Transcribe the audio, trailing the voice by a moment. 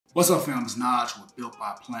What's up, fam? It's Naj with Built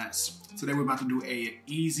by Plants. Today we're about to do a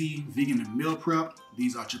easy vegan meal prep.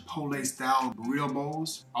 These are Chipotle style burrito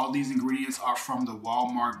bowls. All these ingredients are from the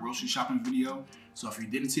Walmart grocery shopping video. So if you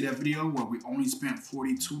didn't see that video where we only spent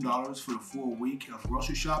 $42 for the full week of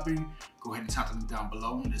grocery shopping, go ahead and tap the link down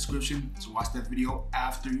below in the description to watch that video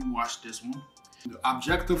after you watch this one. The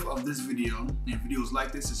objective of this video and videos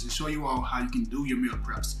like this is to show you all how you can do your meal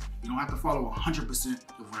preps. You don't have to follow 100%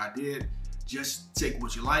 of what I did. Just take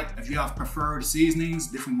what you like. If you have preferred seasonings,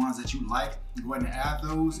 different ones that you like, go ahead and add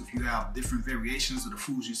those. If you have different variations of the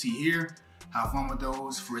foods you see here, have fun with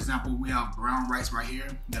those. For example, we have brown rice right here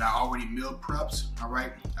that I already meal prepped. All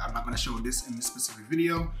right, I'm not gonna show this in this specific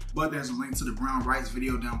video, but there's a link to the brown rice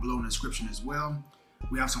video down below in the description as well.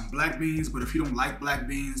 We have some black beans, but if you don't like black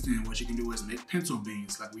beans, then what you can do is make pinto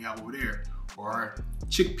beans like we have over there, or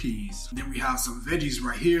chickpeas. Then we have some veggies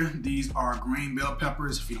right here. These are green bell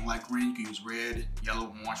peppers. If you don't like green, you can use red,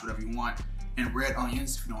 yellow, orange, whatever you want. And red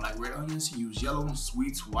onions. If you don't like red onions, you use yellow,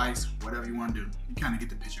 sweets, whites, whatever you want to do. You kind of get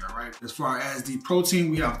the picture, all right? As far as the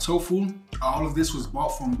protein, we have tofu. All of this was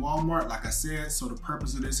bought from Walmart, like I said. So the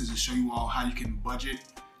purpose of this is to show you all how you can budget,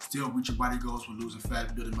 still reach your body goals with losing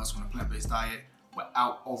fat, building muscle on a plant-based diet,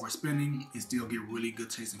 without overspending, and still get really good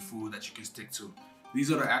tasting food that you can stick to.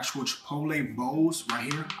 These are the actual Chipotle bowls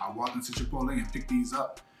right here. I walked into Chipotle and picked these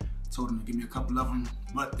up. Told them to give me a couple of them,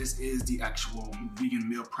 but this is the actual vegan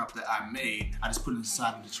meal prep that I made. I just put it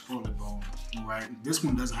inside of the Chipotle bowl, all right? This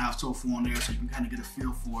one doesn't have tofu on there, so you can kind of get a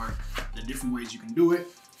feel for the different ways you can do it.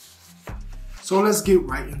 So let's get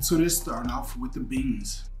right into this, starting off with the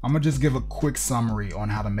beans. I'm gonna just give a quick summary on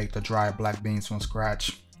how to make the dried black beans from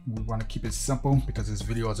scratch. We want to keep it simple because this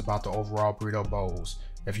video is about the overall burrito bowls.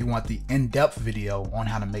 If you want the in-depth video on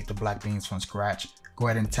how to make the black beans from scratch, go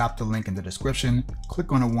ahead and tap the link in the description.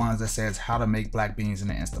 Click on the ones that says how to make black beans in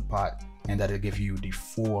the Instant Pot, and that'll give you the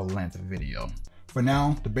full length video. For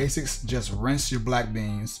now, the basics: just rinse your black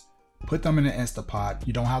beans, put them in the Instant Pot.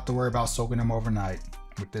 You don't have to worry about soaking them overnight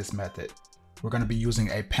with this method. We're going to be using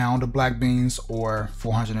a pound of black beans, or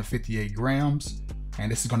 458 grams. And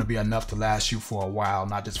this is going to be enough to last you for a while,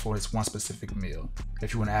 not just for this one specific meal.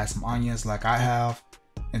 If you want to add some onions like I have,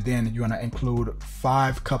 and then you're going to include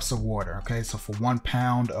 5 cups of water. Okay, so for 1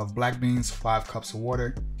 pound of black beans, 5 cups of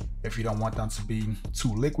water. If you don't want them to be too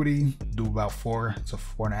liquidy, do about 4 to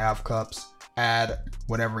 4.5 cups. Add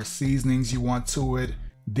whatever seasonings you want to it.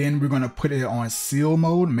 Then we're going to put it on seal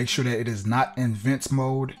mode. Make sure that it is not in vent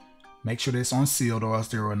mode. Make sure that it's on sealed or else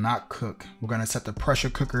they will not cook. We're gonna set the pressure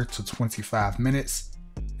cooker to 25 minutes.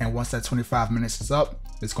 And once that 25 minutes is up,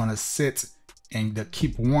 it's gonna sit in the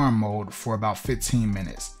keep warm mode for about 15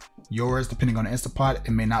 minutes. Yours, depending on the Instant Pot, it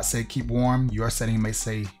may not say keep warm. Your setting may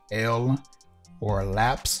say L or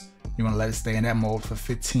lapse. You wanna let it stay in that mode for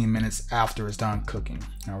 15 minutes after it's done cooking,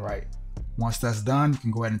 all right? Once that's done, you can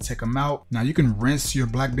go ahead and take them out. Now you can rinse your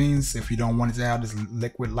black beans if you don't want it to have this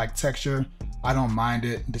liquid-like texture. I don't mind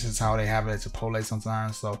it. This is how they have it at Chipotle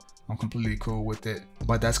sometimes, so I'm completely cool with it.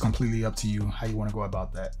 But that's completely up to you how you want to go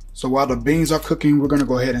about that. So while the beans are cooking, we're going to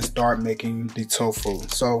go ahead and start making the tofu.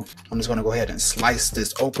 So I'm just going to go ahead and slice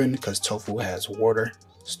this open because tofu has water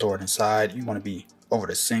stored inside. You want to be over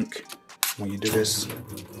the sink when you do this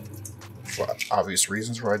for obvious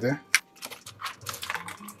reasons right there.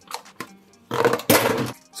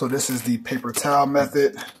 So this is the paper towel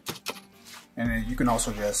method, and then you can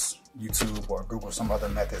also just YouTube or Google some other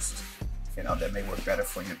methods, you know, that may work better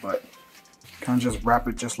for you. But kind of just wrap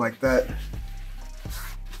it just like that,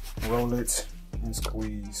 roll it, and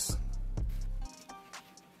squeeze.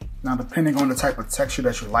 Now, depending on the type of texture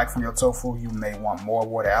that you like from your tofu, you may want more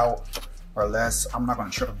water out or less. I'm not going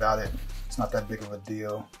to trip about it. It's not that big of a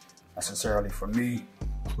deal necessarily for me.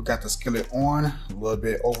 We got the skillet on a little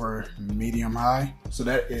bit over medium high. So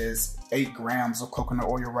that is 8 grams of coconut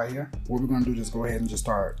oil right here. What we're gonna do is go ahead and just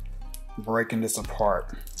start breaking this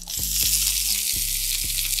apart.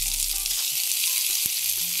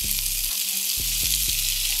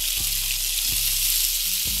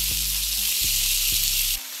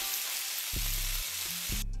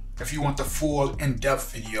 If you want the full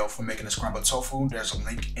in-depth video for making a scrambled tofu, there's a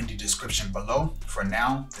link in the description below. For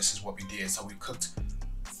now, this is what we did. So we cooked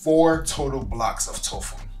 4 total blocks of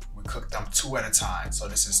tofu. We cooked them 2 at a time. So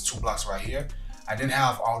this is 2 blocks right here. I didn't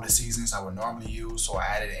have all the seasonings I would normally use, so I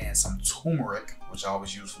added in some turmeric, which I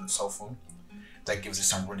always use for the tofu. That gives it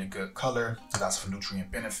some really good color, lots of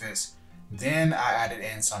nutrient benefits. Then I added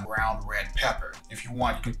in some ground red pepper. If you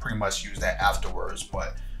want, you can pretty much use that afterwards,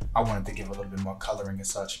 but I wanted to give a little bit more coloring and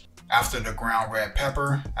such. After the ground red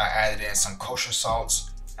pepper, I added in some kosher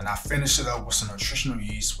salts And I finished it up with some nutritional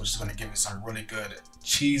yeast, which is gonna give it some really good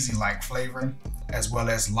cheesy-like flavor, as well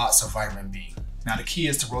as lots of vitamin B. Now the key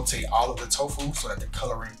is to rotate all of the tofu so that the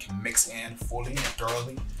coloring can mix in fully and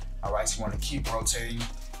thoroughly. All right, so you wanna keep rotating,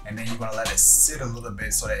 and then you're gonna let it sit a little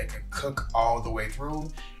bit so that it can cook all the way through,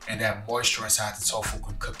 and that moisture inside the tofu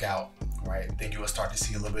can cook out, right? Then you will start to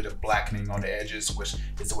see a little bit of blackening on the edges, which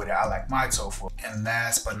is the way that I like my tofu. And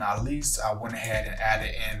last but not least, I went ahead and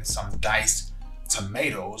added in some diced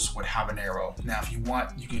tomatoes with habanero. Now, if you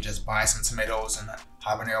want, you can just buy some tomatoes and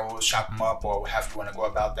habanero, chop them up, or however you wanna go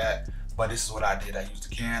about that. But this is what I did. I used a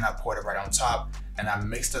can, I poured it right on top, and I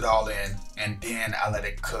mixed it all in, and then I let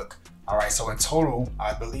it cook. All right, so in total,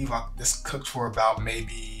 I believe this cooked for about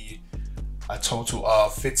maybe a total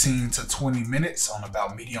of 15 to 20 minutes on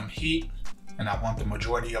about medium heat. And I want the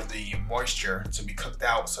majority of the moisture to be cooked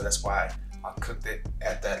out, so that's why I cooked it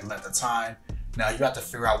at that length of time. Now you have to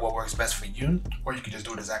figure out what works best for you, or you can just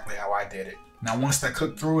do it exactly how I did it. Now once that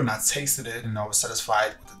cooked through and I tasted it and I was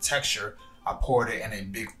satisfied with the texture, I poured it in a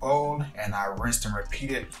big bowl and I rinsed and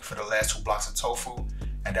repeated for the last 2 blocks of tofu.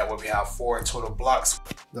 And that way we have 4 total blocks.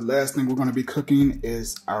 The last thing we're gonna be cooking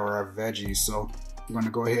is our veggies. So we're gonna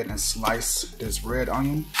go ahead and slice this red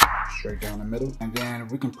onion straight down the middle. And then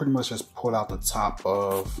we can pretty much just pull out the top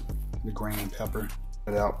of the green pepper.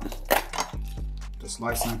 Put it out the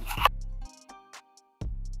slicing.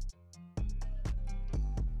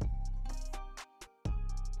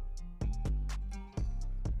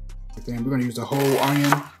 Then we're gonna use a whole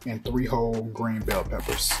onion and 3 whole green bell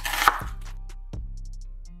peppers.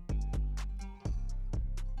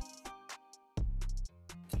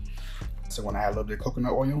 So when I add a little bit of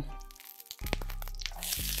coconut oil.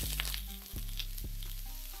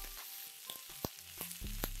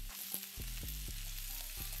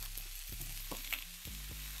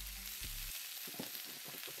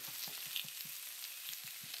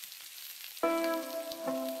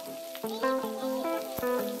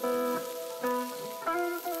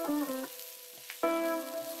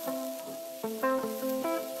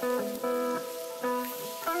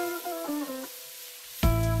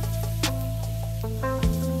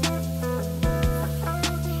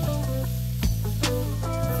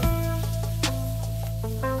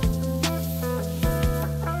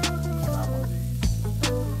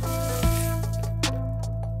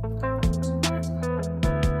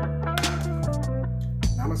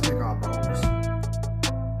 Let's make our bowls.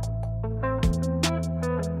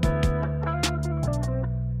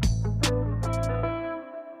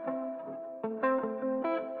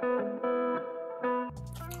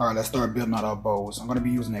 All right, let's start building out our bowls. I'm gonna be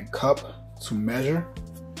using a cup to measure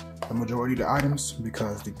the majority of the items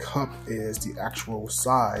because the cup is the actual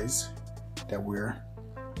size that we're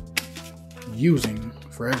using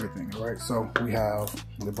for everything, all right? So we have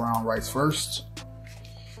the brown rice first.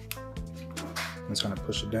 I'm just gonna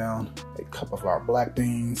push it down. A cup of our black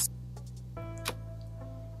beans.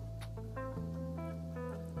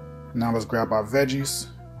 Now let's grab our veggies.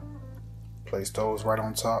 Place those right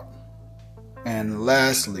on top. And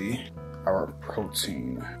lastly, our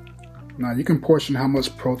protein. Now you can portion how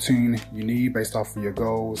much protein you need based off of your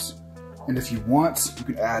goals. And if you want, you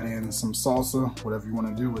can add in some salsa, whatever you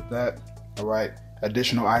wanna do with that, all right?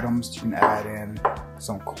 Additional items, you can add in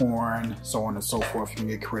some corn, so on and so forth. You can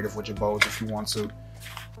get creative with your bowls if you want to.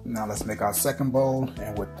 Now let's make our second bowl.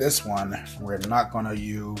 And with this one, we're not gonna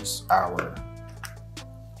use our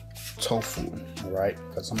tofu, all right?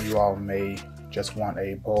 Because some of you all may just want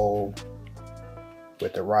a bowl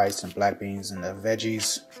with the rice and black beans and the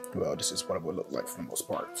veggies. Well, this is what it would look like for the most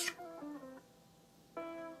part.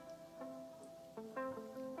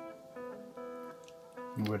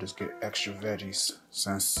 We'll just get extra veggies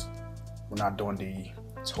since we're not doing the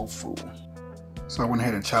tofu. So I went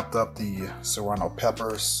ahead and chopped up the serrano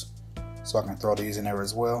peppers so I can throw these in there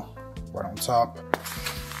as well, right on top.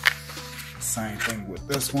 Same thing with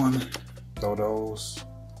this one. Throw those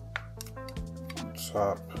on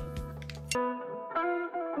top.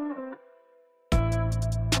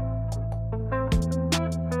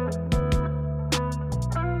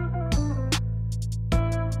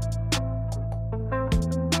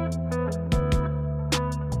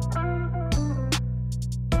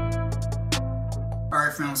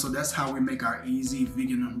 Alright fam, so that's how we make our easy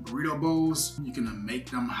vegan burrito bowls. You can make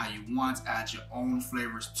them how you want, add your own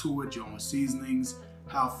flavors to it, your own seasonings.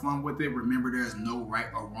 Have fun with it. Remember, there's no right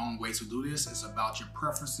or wrong way to do this. It's about your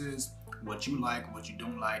preferences, what you like, what you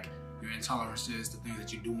don't like, your intolerances, the things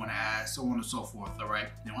that you do want to add, so on and so forth, all right?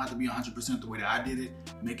 You don't have to be 100% the way that I did it.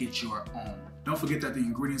 Make it your own. Don't forget that the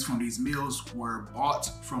ingredients from these meals were bought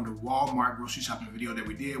from the Walmart grocery shopping video that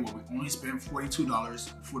we did, where we only spent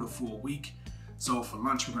 $42 for the full week. So for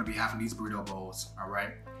lunch, we're gonna be having these burrito bowls, all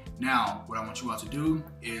right? Now, what I want you all to do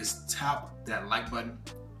is tap that like button,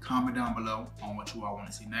 comment down below on what you all want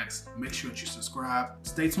to see next. Make sure that you subscribe.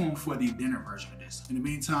 Stay tuned for the dinner version of this. In the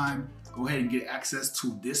meantime, go ahead and get access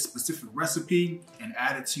to this specific recipe and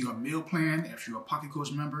add it to your meal plan if you're a Pocket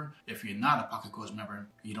Coach member. If you're not a Pocket Coach member,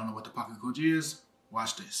 you don't know what the Pocket Coach is,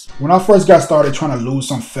 watch this. When I first got started trying to lose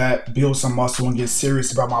some fat, build some muscle, and get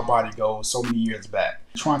serious about my body goals so many years back,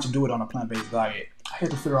 trying to do it on a plant-based diet, I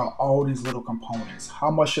had to figure out all these little components. How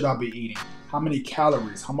much should I be eating? How many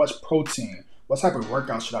calories? How much protein? What type of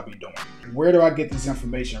workout should I be doing? Where do I get this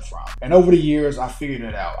information from? And over the years, I figured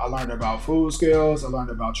it out. I learned about food skills. I learned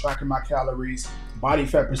about tracking my calories, body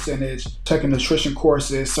fat percentage, taking nutrition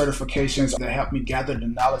courses, certifications that help me gather the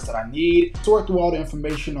knowledge that I need. Sort through all the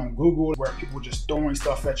information on Google where people are just throwing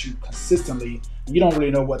stuff at you consistently and you don't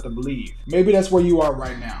really know what to believe. Maybe that's where you are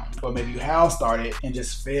right now, but maybe you have started and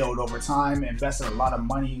just failed over time, invested a lot of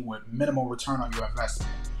money with minimal return on your investment.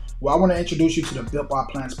 Well, I want to introduce you to the Built by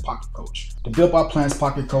Plants Pocket Coach. The Built by Plants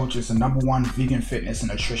Pocket Coach is the #1 vegan fitness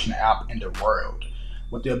and nutrition app in the world,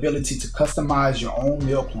 with the ability to customize your own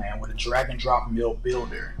meal plan with a drag and drop meal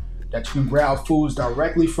builder that you can grab foods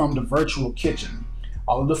directly from the virtual kitchen.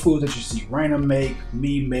 All of the foods that you see Raina make,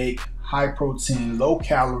 me make, high protein, low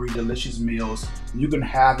calorie, delicious meals, you can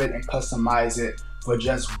have it and customize it for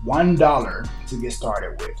just $1 to get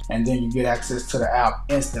started with. And then you get access to the app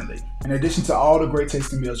instantly. In addition to all the great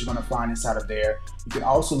tasting meals you're gonna find inside of there, you can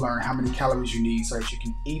also learn how many calories you need so that you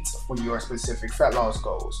can eat for your specific fat loss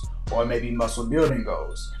goals or maybe muscle building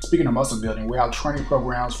goals. Speaking of muscle building, we have training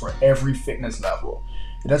programs for every fitness level.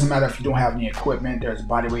 It doesn't matter if you don't have any equipment, there's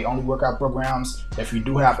bodyweight only workout programs. If you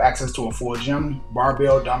do have access to a full gym,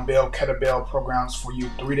 barbell, dumbbell, kettlebell programs for you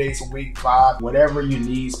 3 days a week, 5, whatever you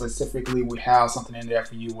need specifically, we have something in there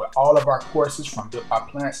for you with all of our courses from Built by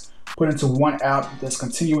Plants put into one app that's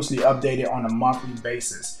continuously updated on a monthly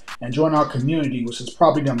basis. And join our community, which is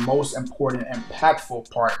probably the most important,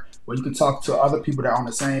 impactful part, where you can talk to other people that are on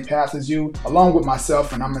the same path as you, along with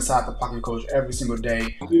myself, and I'm inside the Pocket Coach every single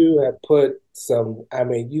day. You have put some,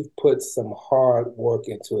 you've put some hard work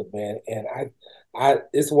into it, man. And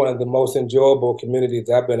it's one of the most enjoyable communities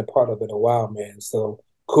I've been a part of in a while, man. So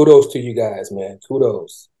kudos to you guys, man.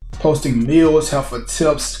 Kudos. Posting meals, helpful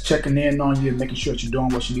tips, checking in on you, making sure that you're doing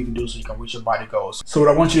what you need to do so you can reach your body goals. So what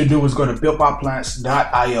I want you to do is go to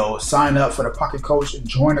builtbyplants.io, sign up for the Pocket Coach,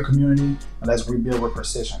 join the community, and let's rebuild with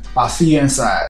precision. I'll see you inside.